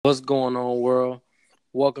What's going on, world?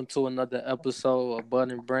 Welcome to another episode of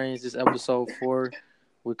Budding Brains. This episode 4.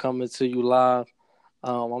 We're coming to you live.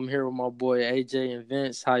 I'm here with my boy AJ and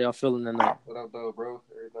Vince. How y'all feeling tonight? What up, though, bro?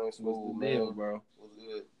 Everything smooth, Deal, man. bro. What's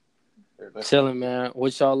good? Everything Chilling, smooth. man.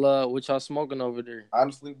 What y'all smoking over there?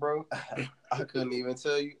 Honestly, bro, I couldn't even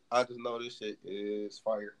tell you. I just know this shit is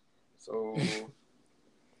fire. So,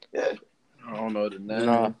 yeah. I don't know the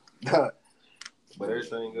Nah, name. But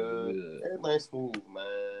everything Good. everything smooth, man.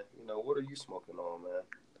 What are you smoking on,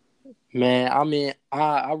 man? man.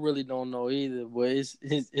 I really don't know either, but it's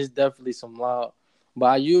definitely some loud. But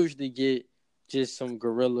I usually get just some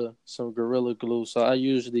gorilla glue. So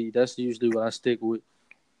that's usually what I stick with.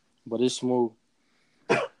 But it's smooth.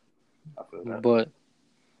 I feel that.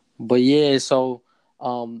 But yeah, so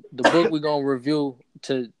the book we're gonna review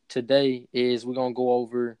today is we're gonna go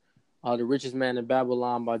over The Richest Man in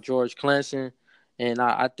Babylon by George Clason. And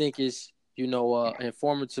I think it's an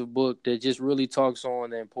informative book that just really talks on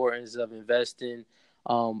the importance of investing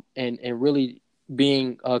and really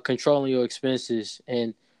being controlling your expenses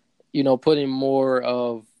and putting more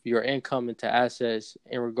of your income into assets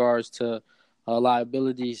in regards to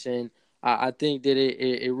liabilities. And I think that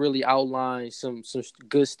it really outlines some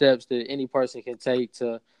good steps that any person can take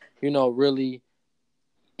to, really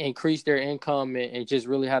increase their income and just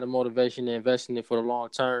really have the motivation to invest in it for the long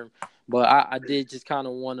term. But I did just kind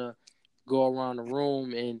of want to go around the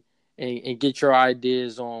room and get your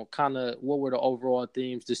ideas on kind of what were the overall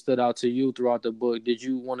themes that stood out to you throughout the book. Did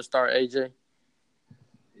you want to start, AJ?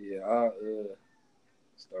 Yeah, I'll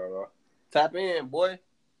start off. Tap in, boy.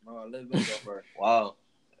 No, let me go first. Wow.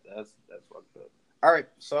 That's fucked up. All right.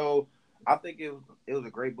 So, I think it was a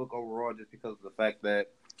great book overall just because of the fact that,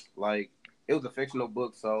 like, it was a fictional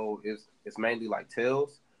book, so it's mainly like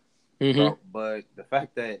tales. Mm-hmm. So, but the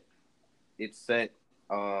fact that it's set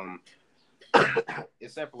um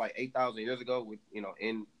it's set for like 8,000 years ago with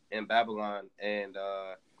in Babylon, and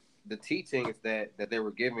the teachings that they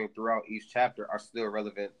were giving throughout each chapter are still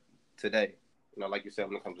relevant today. Like you said,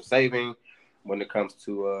 when it comes to saving, when it comes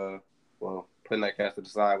to putting that cash to the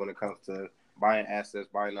side, when it comes to buying assets,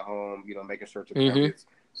 buying a home, making sure your family Mm-hmm. is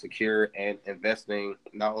secure, and investing,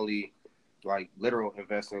 not only like literal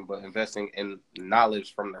investing, but investing in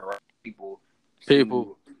knowledge from the right people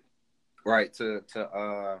People. to right to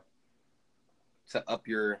up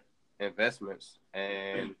your investments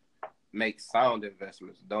and make sound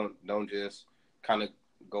investments. Don't just kind of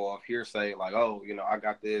go off hearsay like, oh, I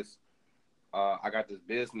got this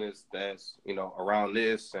business that's around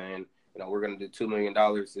this, and we're gonna do $2 million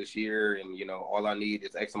this year, and all I need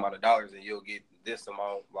is X amount of dollars, and you'll get this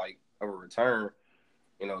amount like of a return.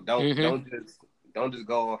 Don't Mm-hmm. don't just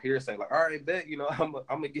go off hearsay like, all right, bet I'm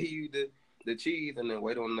gonna give you the cheese and then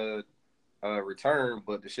wait on the return,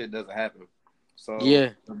 but the shit doesn't happen. So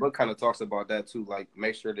Yeah. the book kind of talks about that too. Like,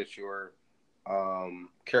 make sure that you're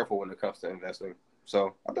careful when it comes to investing.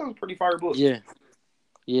 So I thought it was a pretty fire book. Yeah.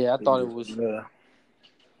 Yeah. I thought it was Yeah,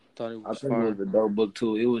 thought it I was think it fire. was a dope book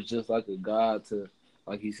too. It was just like a guide to,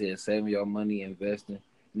 like he said, saving your money, investing,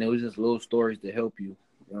 and it was just little stories to help you.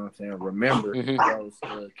 You know what I'm saying? Remember Mm-hmm.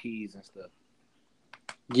 those keys and stuff.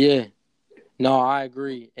 Yeah. No, I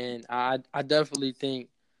agree, and I definitely think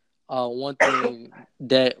one thing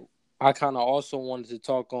that I kind of also wanted to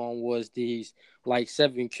talk on was these like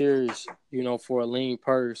 7 cures, for a lean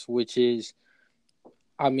purse, which is,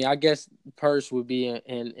 I mean, I guess purse would be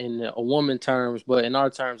in a woman terms, but in our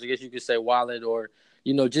terms, I guess you could say wallet or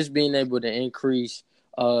just being able to increase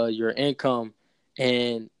your income.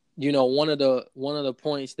 And one of the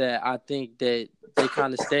points that I think that they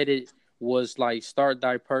kind of stated was like start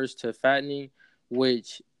thy purse to fattening,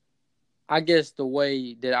 which I guess the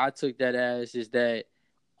way that I took that as is that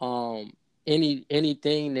um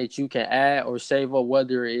anything that you can add or save up,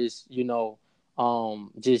 whether it's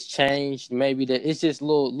just change, maybe that it's just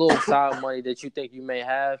little side money that you think you may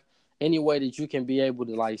have, any way that you can be able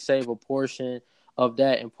to like save a portion of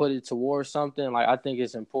that and put it towards something, like I think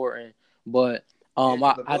it's important. But Yeah,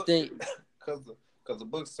 because the I book, think because the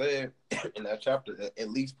book said in that chapter that at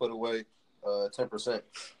least put away 10%, and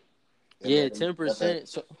yeah, then that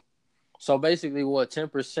 10%. So basically, what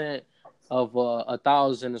 10% of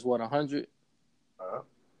 1,000 is what 100. uh,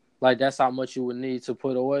 Like that's how much you would need to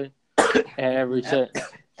put away at every at check.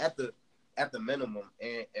 at the at the minimum,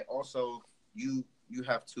 and also you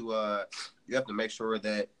have to make sure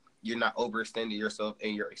that you're not overextending yourself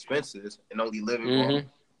in your expenses and only living off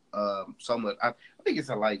Mm-hmm. so much. I think it's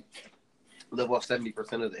like live off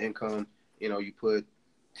 70% of the income. You put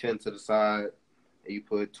 10 to the side, and you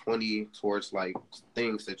put 20 towards like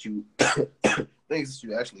things that you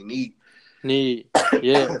actually need. Need.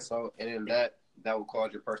 Yeah. So, and then that will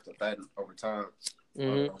cause your purse to fatten over time.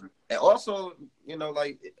 Mm-hmm. And also,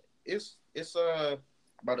 like it's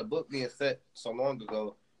by the book being set so long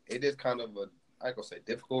ago, it is kind of I could say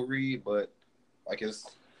difficult read, but like it's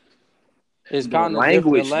The kind of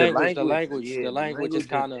different. language, The the language is language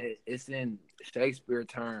kind of it's in Shakespeare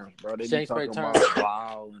terms, bro. They be Shakespeare talking terms, about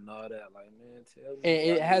wow and all that. Like, man, tell and me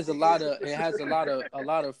it has a lot of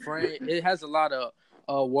frame. It has a lot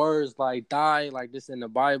of words like die, like this in the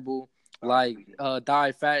Bible, like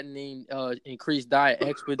die fattening, increased diet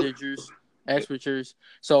expenditures.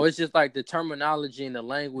 So it's just like the terminology and the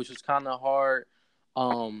language was kind of hard.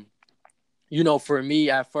 Um, for me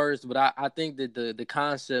at first, but I think that the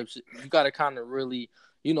concepts, you got to kind of really,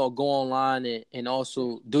 go online and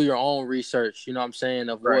also do your own research, you know what I'm saying,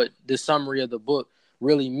 of Right. what the summary of the book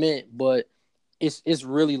really meant. But it's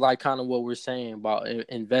really like kind of what we're saying about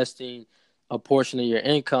investing a portion of your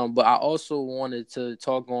income. But I also wanted to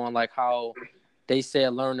talk on like how they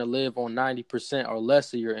said learn to live on 90% or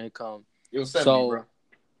less of your income. It was 70, bro.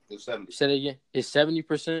 It was 70. Say it again. It's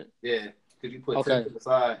 70%? Yeah. Because you put 10 to the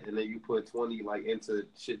side and then you put 20 like into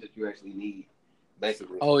shit that you actually need,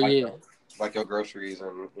 basically. Oh, like yeah. Like your groceries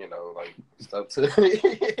and, like stuff to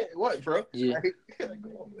what, bro? Yeah.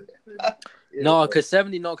 Yeah, No, because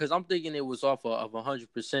 70, no, because I'm thinking it was off of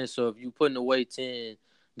 100%. So if you putting away 10,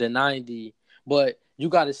 the 90, but you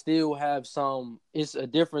got to still have it's a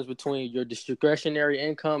difference between your discretionary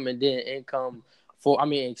income and then income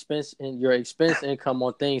expense and your expense income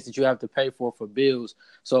on things that you have to pay for bills.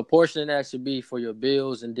 So a portion of that should be for your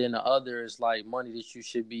bills, and then the other is like money that you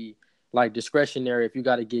should be like discretionary if you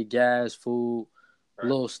got to get gas, food,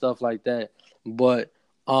 little stuff like that. But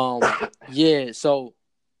yeah, so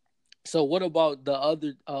what about the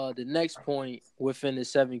other the next point within the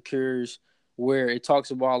 7 cures where it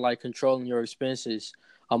talks about like controlling your expenses?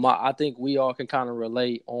 I think we all can kind of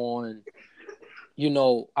relate on,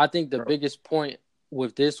 I think the biggest point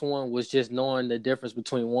with this one was just knowing the difference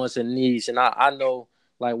between wants and needs. And I know,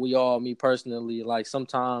 like me personally, like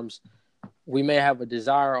sometimes we may have a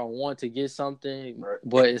desire or want to get something,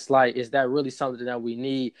 but it's like, is that really something that we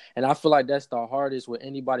need? And I feel like that's the hardest with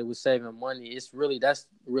anybody with saving money.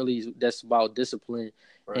 That's about discipline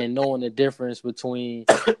and knowing the difference between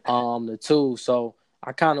the two. So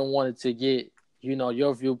I kind of wanted to get,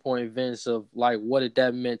 your viewpoint, Vince, of like what did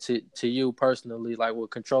that meant to you personally, like with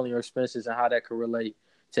controlling your expenses and how that could relate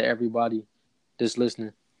to everybody that's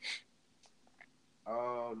listening.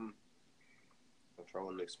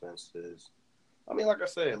 Controlling expenses. I mean, like I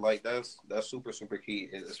said, like that's super, super key,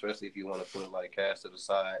 especially if you want to put like cash to the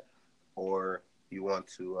side or you want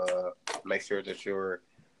to make sure that you're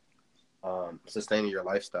sustaining your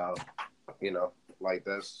lifestyle. Like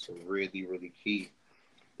that's really, really key.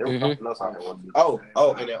 There was something else I want to.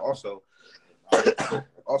 Oh, and then also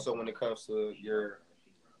when it comes to your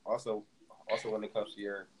when it comes to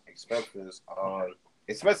your expenses,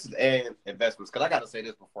 expenses and investments. Because I got to say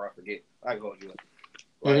this before I forget. I can hold you up.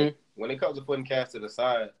 Like when it comes to putting cash to the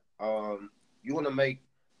side, you want to make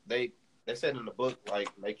they said in the book like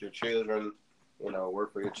make your children,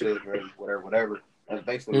 work for your children, whatever. And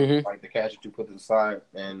basically like the cash that you put to the side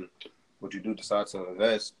and what you do decide to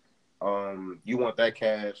invest, you want that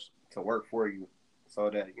cash to work for you so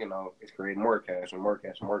that it's creating more cash and more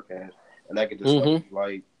cash and more cash, and that can just help you,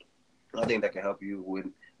 like I think that can help you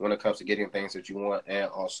when it comes to getting things that you want, and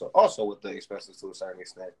also with the expenses to a certain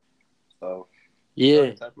extent. So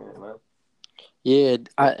yeah. Man. Yeah,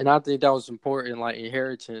 I think that was important, like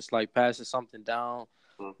inheritance, like passing something down,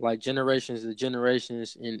 like generations to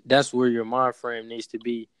generations, and that's where your mind frame needs to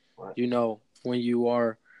be, when you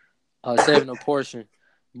are saving a portion.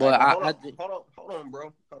 But hey, hold on,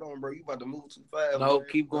 bro. You about to move too fast. No, man.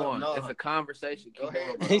 keep going. No. It's a conversation. Keep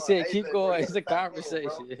going, bro. He said, "Keep going. It's a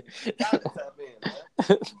conversation." You gotta tap in,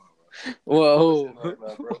 man. Whoa.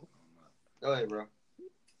 Go ahead, bro.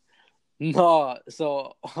 No,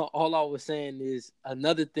 so all I was saying is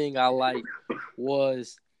another thing I like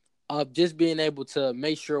was just being able to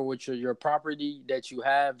make sure with your property that you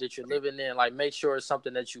have, that you're living in, like make sure it's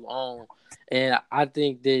something that you own. And I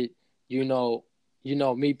think that,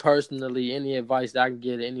 me personally, any advice that I can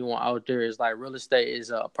give anyone out there is like real estate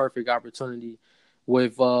is a perfect opportunity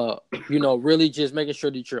with, really just making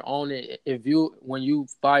sure that you're on it. When you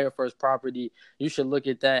buy your first property, you should look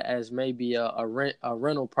at that as maybe a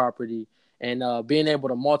rental property, and being able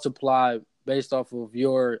to multiply based off of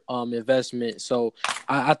your investment. So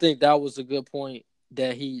I think that was a good point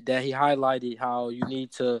that he highlighted, how you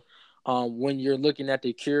need to, when you're looking at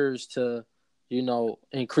the cures to,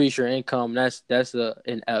 increase your income, that's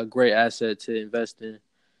a great asset to invest in.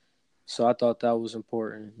 So I thought that was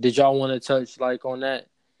important. Did y'all want to touch like on that?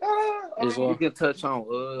 as We well. can touch on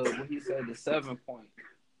what he said, the 7 point.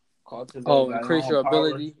 Cultivate Oh, thy increase own your power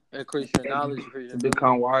ability, increase your knowledge, increase your to ability.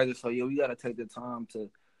 become wiser. So yeah, we gotta take the time to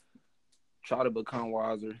try to become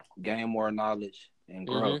wiser, gain more knowledge, and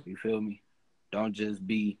grow. Mm-hmm. You feel me? Don't just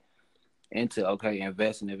be into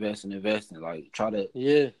investing. Like try to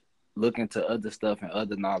Yeah, look into other stuff and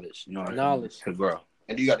other knowledge. You know what I mean? knowledge. To grow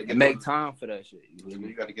And you got to and get make time for that shit. You feel me?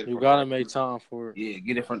 You got to get it You from the gotta right make people. time for it. Yeah,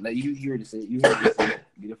 get it from like you heard it said. You heard it said.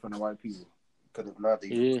 Get it from the right people. Because if not,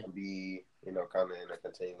 then Yeah. you can be, kind of in a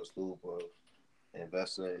continuous loop of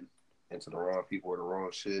investing into the wrong people or the wrong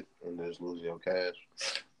shit and just losing your cash.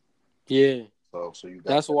 Yeah. So you got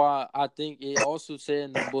That's why I think it also said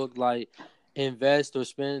in the book, like, invest or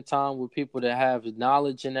spend time with people that have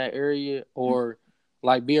knowledge in that area, or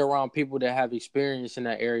like be around people that have experience in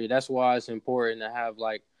that area. That's why it's important to have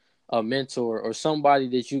like a mentor or somebody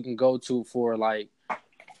that you can go to for like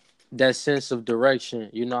that sense of direction,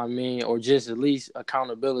 you know what I mean? Or just at least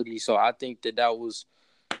accountability. So I think that was,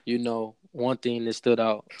 one thing that stood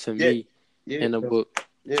out to me in the book.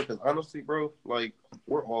 Yeah, because honestly, bro, like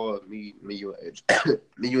we're all me, you, and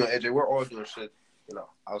me, you, and AJ. We're all doing shit,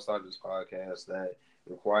 outside of this podcast that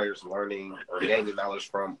requires learning or gaining knowledge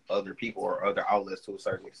from other people or other outlets to a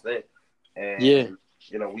certain extent. And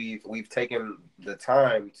we've taken the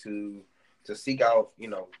time to seek out,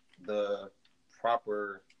 the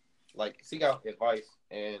proper, seek out advice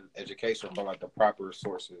and education from like the proper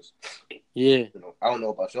sources. Yeah. I don't know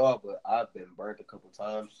about y'all, but I've been burnt a couple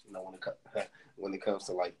times. When it comes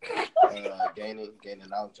to like gaining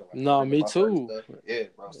knowledge of like No, me too. stuff. Yeah,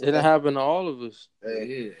 bro. So It happened to all of us.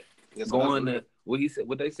 Yeah. So Going to what he said,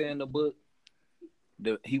 what they say in the book.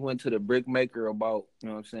 He went to the brick maker about,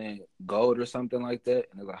 gold or something like that.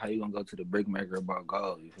 And it's like, how you gonna go to the brick maker about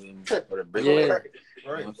gold? You feel me? Or the brick maker.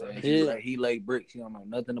 Right. You know what I'm saying? He laid bricks. He don't know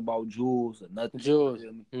nothing about jewels or nothing. Jewels.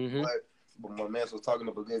 Mm-hmm. But my man was talking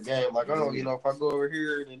of a good game. Like, if I go over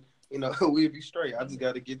here, then we'd be straight. I just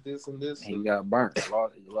got to get this and this. He got burnt.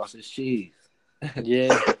 He lost his cheese.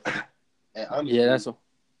 Yeah. And honestly, that's a...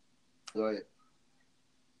 Go ahead.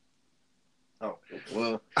 Oh,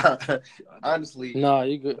 well, honestly. No,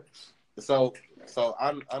 you good. So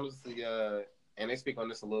I'm honestly, and they speak on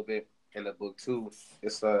this a little bit in the book too.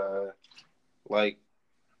 It's like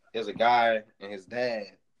there's a guy and his dad.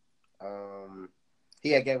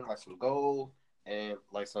 He had gave him like some gold and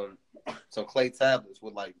like some clay tablets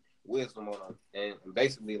with like wisdom on them, and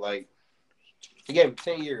basically like he gave him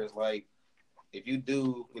 10 years. Like, if you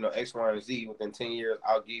do, X, Y, and Z within 10 years,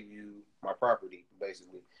 I'll give you my property,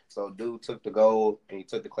 basically. So dude took the gold and he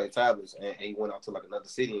took the clay tablets and he went out to like another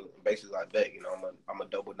city and basically like, bet, I'm gonna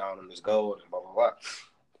double down on this gold and blah blah blah.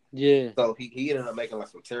 Yeah. So he ended up making like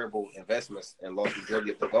some terrible investments and lost the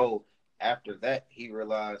majority of the gold. After that, he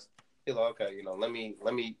realized, he's like, okay, let me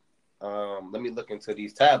look into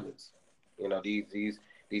these tablets,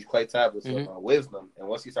 these clay tablets of wisdom. And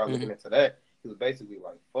once he started looking into that, he was basically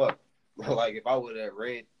like, fuck. Like, if I would have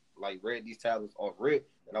read these tablets off rip,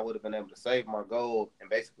 then I would have been able to save my gold and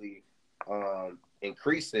basically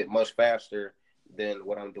increase it much faster than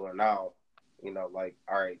what I'm doing now. Like,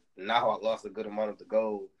 all right, now I lost a good amount of the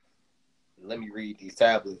gold. Let me read these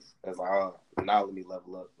tablets. It's like, now let me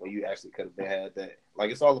level up. When you actually could have had that.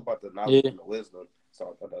 Like, it's all about the knowledge and the wisdom. So I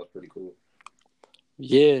thought that was pretty cool.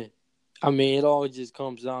 Yeah. I mean, it all just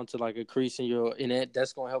comes down to like increasing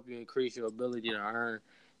that's going to help you increase your ability to earn,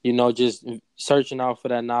 just searching out for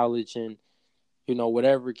that knowledge and,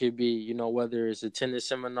 whatever it could be, whether it's attending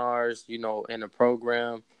seminars, in a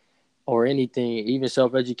program or anything, even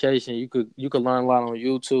self-education, you could learn a lot on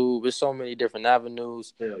YouTube. There's so many different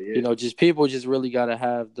avenues. Hell yeah. Just people just really got to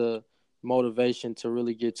have the motivation to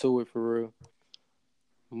really get to it for real.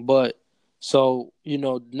 But so,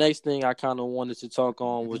 next thing I kind of wanted to talk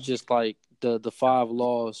on was just like the 5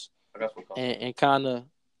 laws and kind of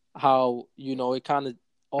how, it kind of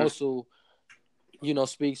also,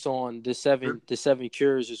 speaks on the seven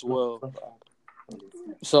cures as well.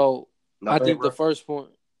 So I think the first point,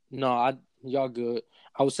 y'all good.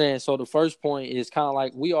 I was saying, so the first point is kind of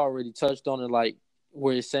like we already touched on it, like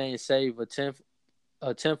where it's saying save a tenth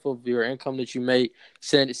of your income that you make,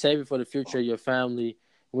 save it for the future of your family.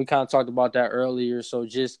 We kind of talked about that earlier, so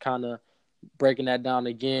just kind of breaking that down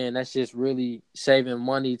again, that's just really saving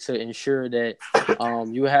money to ensure that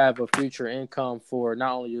you have a future income for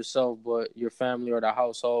not only yourself but your family or the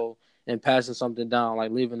household, and passing something down, like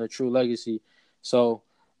leaving a true legacy. So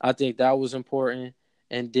I think that was important.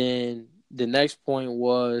 And then the next point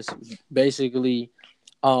was basically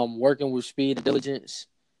working with speed and diligence,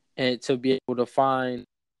 and to be able to finds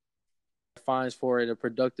for it a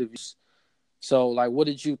productive use. So, like, what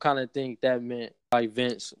did you kind of think that meant, like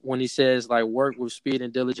Vince, when he says like work with speed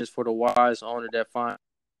and diligence for the wise owner that finds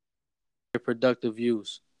productive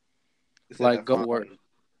use? You said Like, that go work.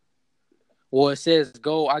 Well, it says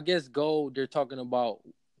go. I guess go. They're talking about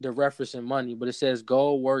they're referencing money, but it says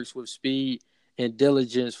go works with speed and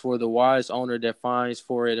diligence for the wise owner that finds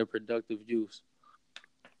for it a productive use.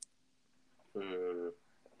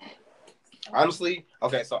 Honestly,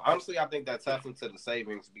 okay. So honestly, I think that taps into the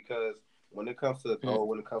savings because when it comes to the goal,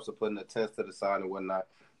 when it comes to putting the tents to the side and whatnot,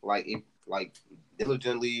 like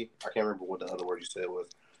diligently, I can't remember what the other word you said was,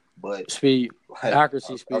 but Speed, like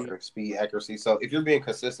accuracy, speed. okay, speed, accuracy. So if you're being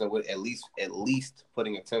consistent with at least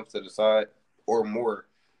putting a tenth to the side or more,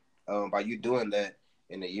 by you doing that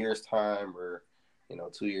in a year's time or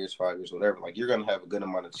 2 years, 5 years, whatever, like you're gonna have a good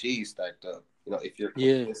amount of cheese stacked up. If you're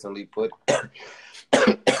consistently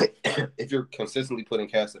if you're consistently putting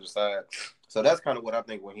cash to the side. So that's kind of what I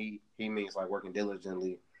think when he means like working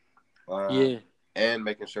diligently, and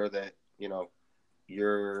making sure that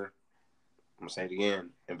you're, I'm gonna say it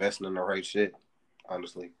again, investing in the right shit.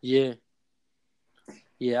 Honestly, yeah.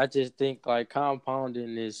 I just think like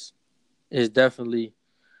compounding is definitely,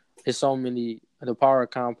 it's so many. The power of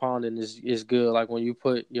compounding is good. Like when you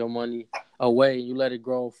put your money away and you let it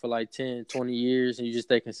grow for like 10, 20 years and you just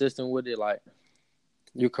stay consistent with it, like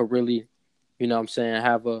you could really, what I'm saying,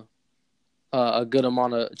 have a good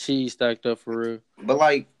amount of cheese stacked up for real. But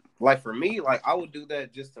like for me, like I would do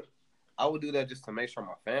that just to make sure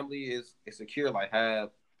my family is secure, like have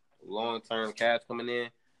long-term cash coming in.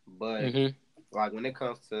 But like when it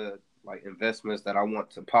comes to like investments that I want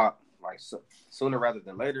to pop, like sooner rather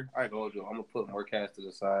than later, I go I'm gonna put more cash to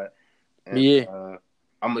the side, and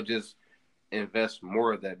I'm gonna just invest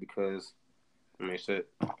more of that because shit,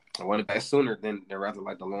 I want it back sooner than rather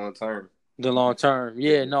like the long term. The long term,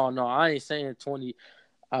 no, I ain't saying 20.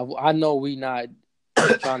 I know we not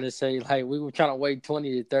trying to say like we were trying to wait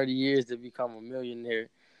 20 to 30 years to become a millionaire.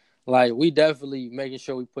 Like we definitely making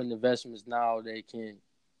sure we put in investments now that can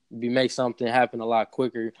make something happen a lot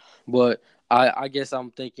quicker. But I guess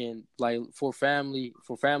I'm thinking like for family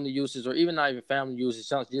uses, or even not even family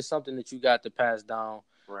uses, just something that you got to pass down.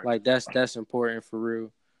 Right. Like that's important for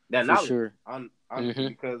real. That for knowledge, sure.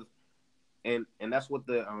 Because and that's what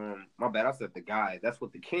the my bad, I said the guy. That's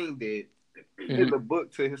what the king did in the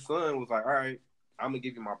book to his son. Was like, all right, I'm gonna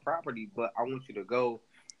give you my property, but I want you to go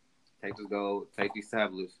take this gold, take these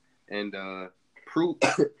tablets, and prove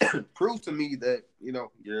to me that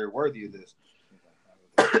you're worthy of this.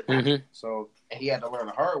 So he had to learn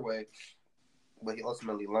the hard way, but he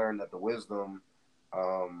ultimately learned that the wisdom,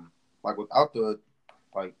 like without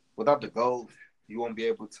the gold, you won't be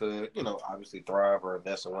able to obviously thrive or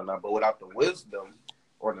invest and whatnot. But without the wisdom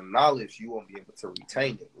or the knowledge, you won't be able to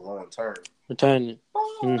retain it long term. Retain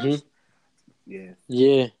it.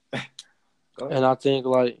 Yeah. And I think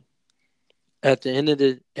like at the end of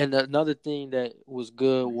and another thing that was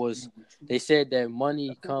good was they said that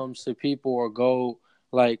money comes to people, or gold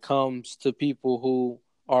like comes to people who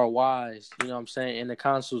are wise. You know what I'm saying? And the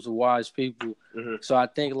councils of wise people. So I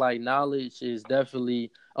think like knowledge is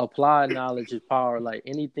definitely, applied knowledge is power. Like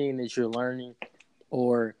anything that you're learning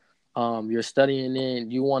or you're studying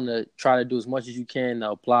in, you want to try to do as much as you can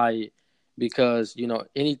to apply it, because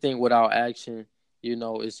anything without action,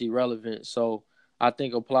 is irrelevant. So I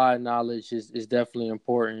think applied knowledge is definitely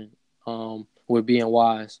important with being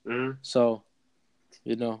wise. So,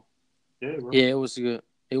 yeah, it was good.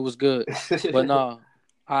 It was good. But no,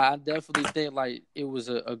 I definitely think like it was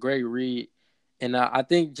a great read. And I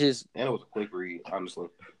think just... And it was a quick read, honestly.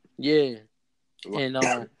 Yeah. And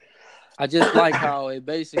I just like how it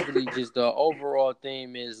basically just the overall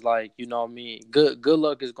theme is like, what I mean, good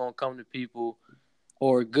luck is going to come to people,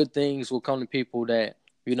 or good things will come to people that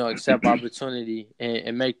accept opportunity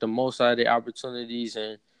and make the most out of their opportunities,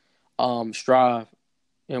 and strive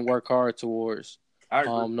and work hard towards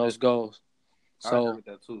those goals. So I agree with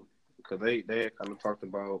that too, because they kind of talked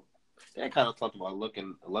about luck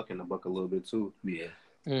in the book a little bit too. Yeah,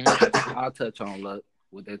 I'll touch on luck.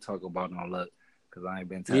 What they talk about on luck, because I ain't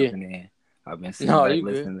been tapping in. I've been sitting back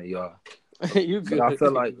listening to y'all. You good? But I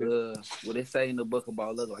feel like what they say in the book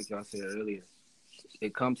about luck, like y'all said earlier,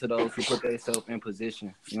 it comes to those who put themselves in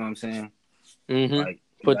position. You know what I'm saying? Like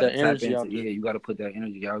put that energy out there. Yeah, you got to put that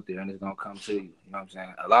energy out there, and it's gonna come to you. You know what I'm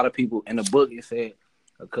saying? A lot of people in the book, it said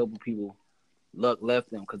a couple people, luck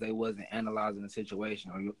left them because they wasn't analyzing the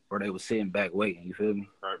situation, or they was sitting back waiting. You feel me?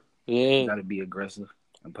 Right. Yeah. We got to be aggressive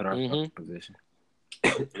and put ourselves in position.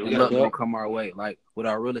 And luck gonna come our way. Like with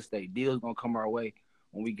our real estate, deals gonna come our way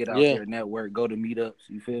when we get out there, network, go to meetups.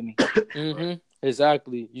 You feel me?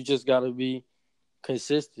 Exactly. You just gotta be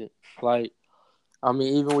consistent. Like I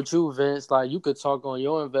mean, even with you, Vince, like you could talk on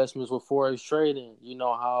your investments with forex trading. You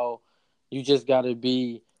know how you just got to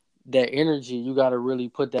be that energy. You got to really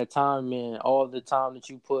put that time in. All the time that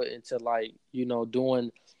you put into like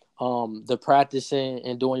doing the practicing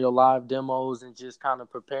and doing your live demos and just kind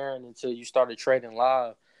of preparing until you started trading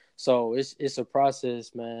live. So it's a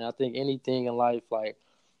process, man. I think anything in life, like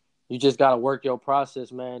you just got to work your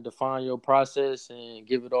process, man. Define your process and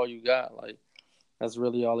give it all you got. Like that's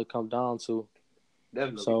really all it comes down to.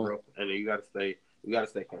 Definitely, So, bro. And then you gotta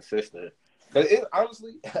stay consistent. But it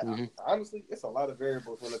honestly, mm-hmm. honestly, it's a lot of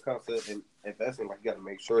variables when it comes to investing. Like you got to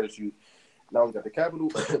make sure that you not only got the capital,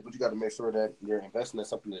 but you got to make sure that you're investing in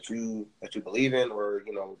something that you believe in, or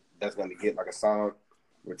that's going to get like a sound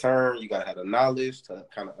return. You got to have the knowledge to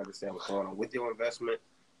kind of understand what's going on with your investment.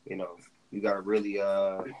 You got to really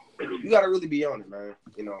be on it, man.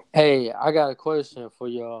 Hey, I got a question for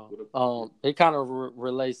y'all. It kind of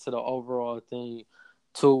relates to the overall thing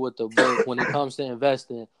too with the book when it comes to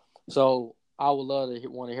investing. So I would love to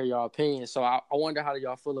want to hear y'all opinion. So I wonder how do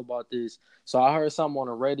y'all feel about this. So I heard something on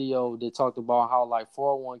the radio that talked about how like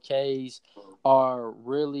 401ks are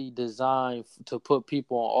really designed to put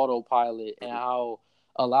people on autopilot, and how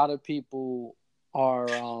a lot of people are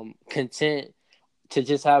content to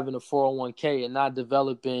just having a 401k and not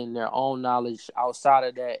developing their own knowledge outside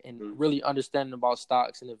of that and really understanding about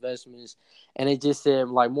stocks and investments. And it just said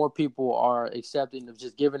like more people are accepting of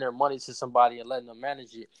just giving their money to somebody and letting them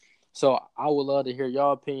manage it. So I would love to hear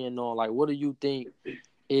your opinion on like what do you think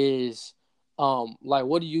is like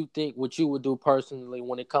what do you think what you would do personally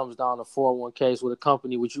when it comes down to 401ks with a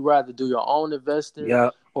company? Would you rather do your own investing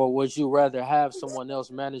or would you rather have someone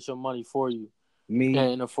else manage your money for you? Me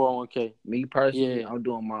in a 401k. Me personally, Yeah. I'm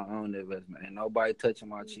doing my own investment. Ain't nobody touching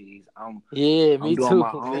my cheese. I'm me doing too.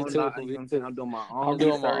 my own. Me too. You know what I'm saying? I'm doing my own I'm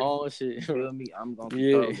doing my research. own shit. You feel me? I'm gonna be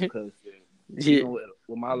Yeah. thorough because Yeah. even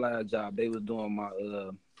with my last job, they was doing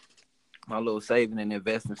my little saving and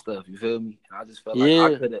investing stuff. You feel me? And I just felt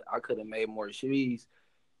like I could have made more cheese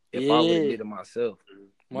if I would have did it myself.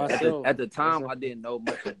 At the time, I didn't know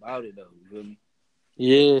much about it though. You feel me?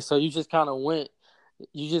 Yeah. So you just kind of went.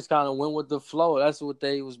 You just kind of went with the flow. That's what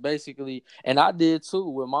they was basically, and I did too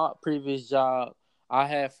with my previous job. I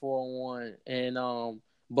had 401, and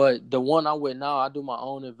but the one I'm with now, I do my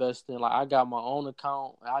own investing. Like I got my own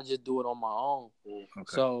account. I just do it on my own. Okay.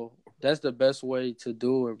 So that's the best way to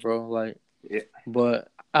do it, bro. Like, yeah. But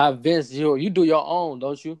Vince, you do your own,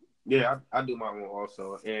 don't you? Yeah, I do my own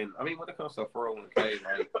also. And I mean, when it comes to 401k,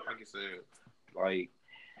 like you said, like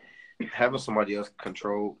having somebody else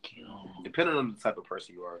control, depending on the type of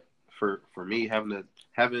person you are. For me,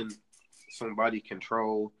 having somebody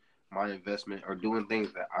control my investment or doing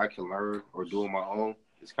things that I can learn or do on my own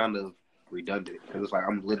is kind of redundant because it's like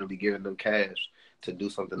I'm literally giving them cash to do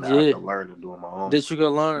something that I can learn and do on my own. That you can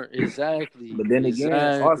learn exactly. But then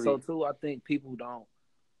again, also too, I think people don't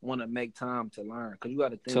want to make time to learn because you got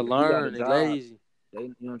to think to learn. They're lazy. They, you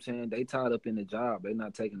know what I'm saying? They tied up in the job. They're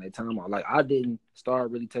not taking their time out. Like I didn't start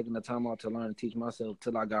really taking the time out to learn and teach myself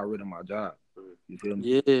till I got rid of my job. You feel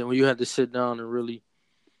me? Yeah, when you had to sit down and really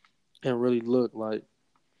look like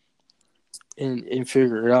and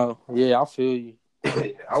figure it out. Yeah, I feel you.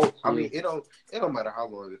 I mean, it don't matter how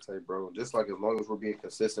long it takes, bro. Just like as long as we're being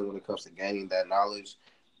consistent when it comes to gaining that knowledge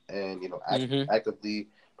and actively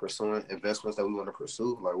pursuing investments that we want to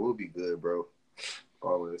pursue, like we'll be good, bro.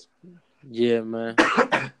 Always. Yeah, man.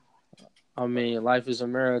 I mean, life is a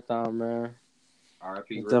marathon, man.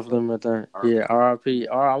 R.I.P. Definitely a marathon. Yeah, R.I.P.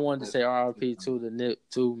 I wanted to say R.I.P. to the Nip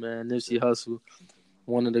too, man. Nipsey Hussle,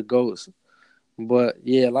 one of the GOATs. But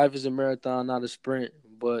yeah, life is a marathon, not a sprint.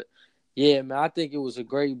 But yeah, man, I think it was a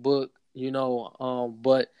great book,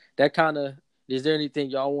 but that kind of, is there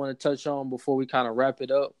anything y'all want to touch on before we kind of wrap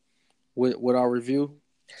it up with our review?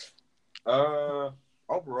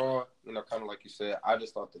 Overall, kind of like you said, I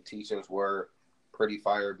just thought the teachings were pretty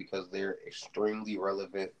fire because they're extremely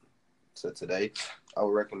relevant to today. I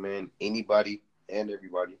would recommend anybody and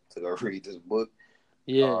everybody to go read this book.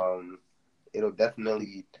 Yeah. It'll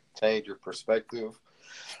definitely change your perspective.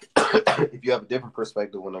 If you have a different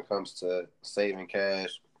perspective when it comes to saving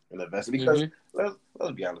cash and investing, because let's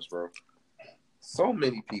be honest, bro. So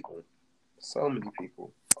many people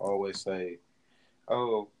always say,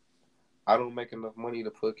 "Oh, I don't make enough money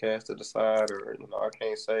to put cash to the side, or I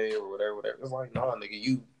can't save or whatever." It's like, nah,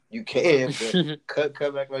 nigga, you can but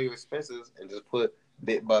cut back on your expenses and just put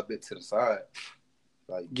bit by bit to the side.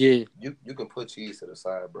 Like, you can put cheese to the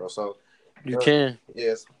side, bro. So you can.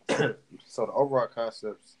 Yes. So the overall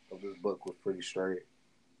concepts of this book was pretty straight.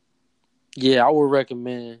 Yeah, I would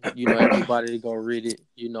recommend everybody to go read it.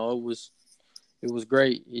 It was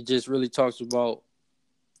great. It just really talks about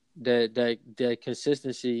that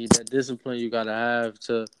consistency, that discipline you gotta have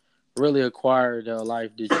to really acquire the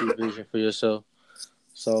life that you vision for yourself.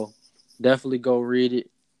 So definitely go read it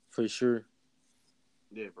for sure.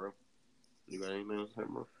 Yeah, bro. You got anything else to say,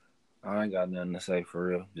 bro? I ain't got nothing to say for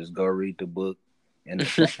real. Just go read the book and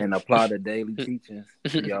apply the daily teachings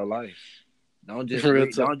to your life. Don't just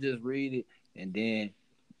read it and then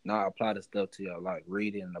not apply the stuff to your life.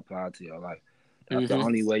 Read it and apply it to your life. That's the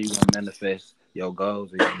only way you're gonna manifest your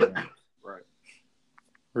goals or your dreams. Right.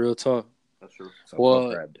 Real talk. That's true. So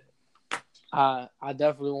well, grab that. I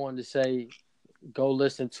definitely wanted to say, go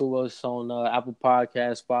listen to us on Apple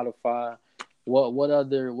Podcasts, Spotify. What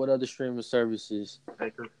other streaming services?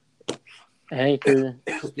 Anchor,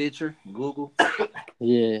 Stitcher, Google.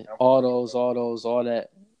 Yeah, all that.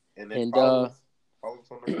 And follow us on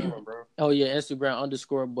the phone, bro. Oh yeah,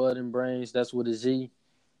 Instagram _Bud and Brains. That's with a Z.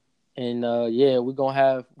 And yeah, we're gonna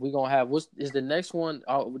have what's is the next one?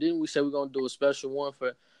 Didn't we say we're gonna do a special one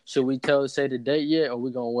for? Should we say the date yet, or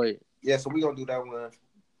we gonna wait? Yeah, so we're gonna do that one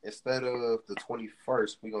instead of the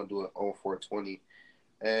 21st. We're gonna do it on 420.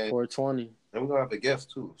 And 420. And we're gonna have a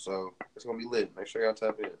guest too, so it's gonna be lit. Make sure y'all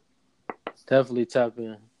tap in. Definitely tap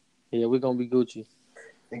in. Yeah, we're gonna be Gucci.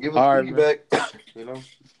 And give us feedback. You know,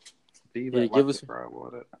 feedback. Yeah,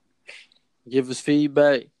 give us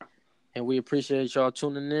feedback, and we appreciate y'all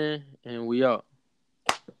tuning in. And we out.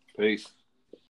 Peace.